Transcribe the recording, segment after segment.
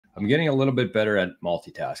I'm getting a little bit better at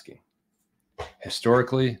multitasking.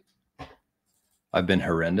 Historically, I've been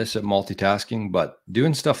horrendous at multitasking, but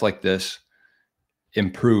doing stuff like this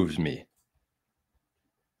improves me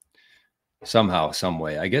somehow, some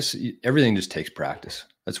way. I guess everything just takes practice.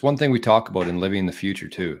 That's one thing we talk about in living in the future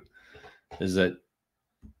too, is that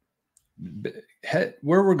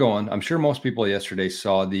where we're going, I'm sure most people yesterday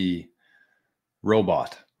saw the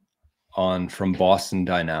robot from Boston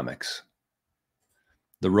Dynamics.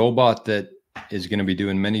 The robot that is going to be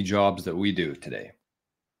doing many jobs that we do today.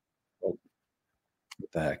 Oh,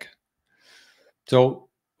 what the heck? So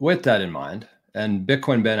with that in mind, and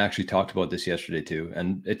Bitcoin Ben actually talked about this yesterday too,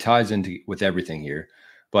 and it ties into with everything here,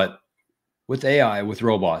 but with AI, with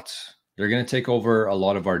robots, they're going to take over a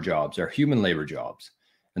lot of our jobs, our human labor jobs.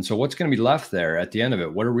 And so what's going to be left there at the end of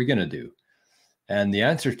it? What are we going to do? And the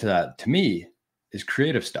answer to that, to me, is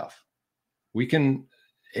creative stuff.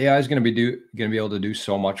 AI is going to be able to do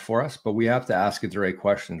so much for us, but we have to ask it the right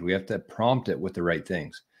questions. We have to prompt it with the right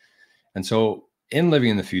things. And so in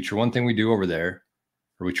living in the future, one thing we do over there,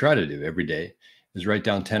 or we try to do every day, is write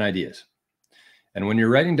down 10 ideas. And when you're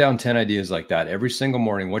writing down 10 ideas like that every single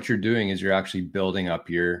morning, what you're doing is you're actually building up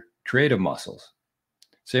your creative muscles.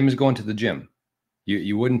 Same as going to the gym.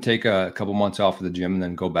 You wouldn't take a couple months off of the gym and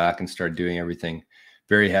then go back and start doing everything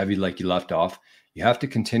very heavy like you left off. You have to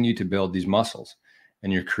continue to build these muscles,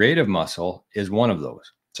 and your creative muscle is one of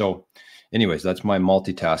those. So anyways, that's my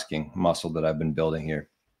multitasking muscle that I've been building here.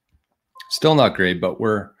 Still not great, but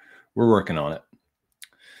we're working on it.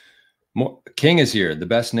 King is here, the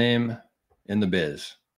best name in the biz.